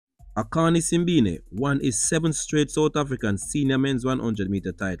Akani Simbine won his 7th straight South African senior men's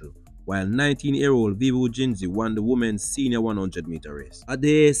 100-meter title, while 19-year-old While Viwe Jingqi won the women's senior 100-meter race at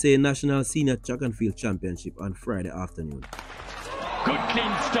the ASA National Senior Track and Field Championship on Friday afternoon. Good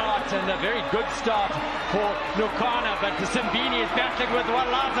clean start and a very good start for Nkoana, but Simbine is battling with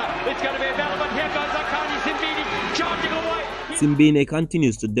Walaza. It's going to be a battle, but here goes Akani Simbine charging away. Simbine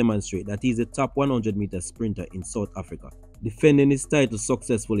continues to demonstrate that he is a top 100-meter sprinter in South Africa, defending his title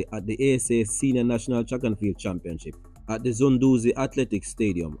successfully at the ASA Senior National Track and Field Championship at the Msunduzi Athletics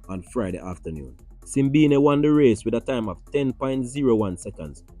Stadium on Friday afternoon. Simbine won the race with a time of 10.01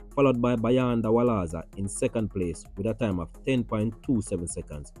 seconds, followed by Bayanda Walaza in second place with a time of 10.27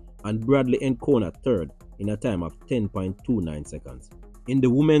 seconds, and Bradley Nkoana third in a time of 10.29 seconds. In the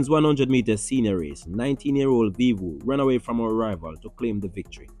women's 100-meter senior race, 19-year-old Viwe ran away from her rival to claim the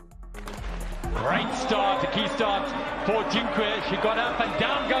victory. Great start, a key start for Jingqi. She got up and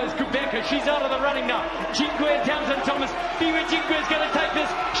down goes Kubeka. She's out of the running now. Jingqi and Townsend Thomas. Viwe Jingqi is going to take this.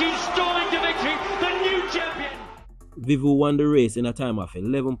 She's stalling to victory, the new champion. Viwe won the race in a time of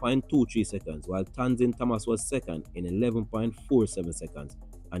 11.23 seconds, while Townsend Thomas was second in 11.47 seconds,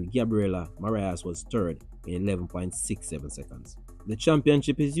 and Gabriela Marias was third in 11.67 seconds. The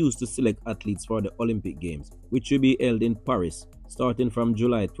championship is used to select athletes for the Olympic Games, which will be held in Paris starting from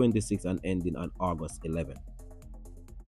July 26 and ending on August 11.